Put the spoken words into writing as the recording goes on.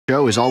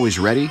show is always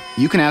ready,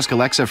 you can ask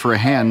Alexa for a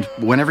hand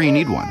whenever you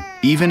need one,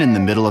 even in the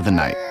middle of the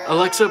night.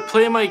 Alexa,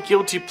 play my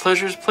Guilty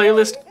Pleasures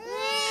playlist.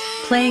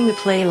 Playing the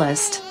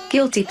playlist,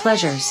 Guilty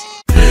Pleasures.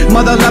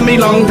 Mother love me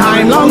long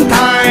time, long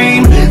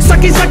time.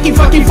 Sucky, sucky,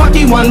 fucky,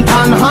 fucky, one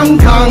ton, Hong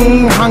Kong,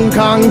 Hong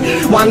Kong.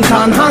 One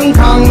ton, Hong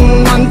Kong,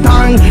 one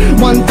ton.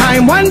 One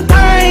time, one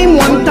time,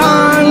 one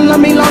ton. Love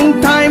me long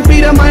time,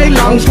 feed her my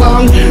long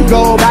slong.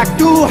 Go back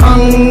to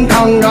Hong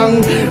Kong,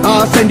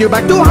 I'll send you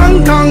back to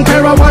Hong Kong.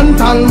 Para one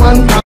ton,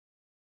 one ton.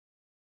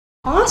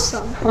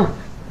 Awesome.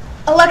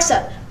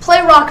 Alexa,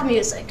 play rock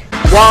music.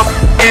 Walk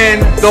in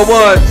the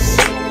woods.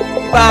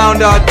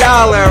 Found a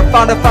dollar,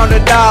 found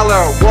a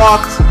dollar.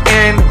 Walked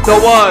in the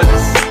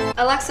woods.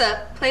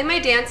 Alexa, play my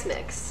dance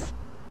mix.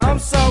 I'm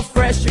so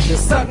fresh, you can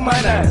suck my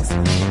nuts.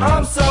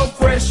 I'm so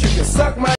fresh, you can suck my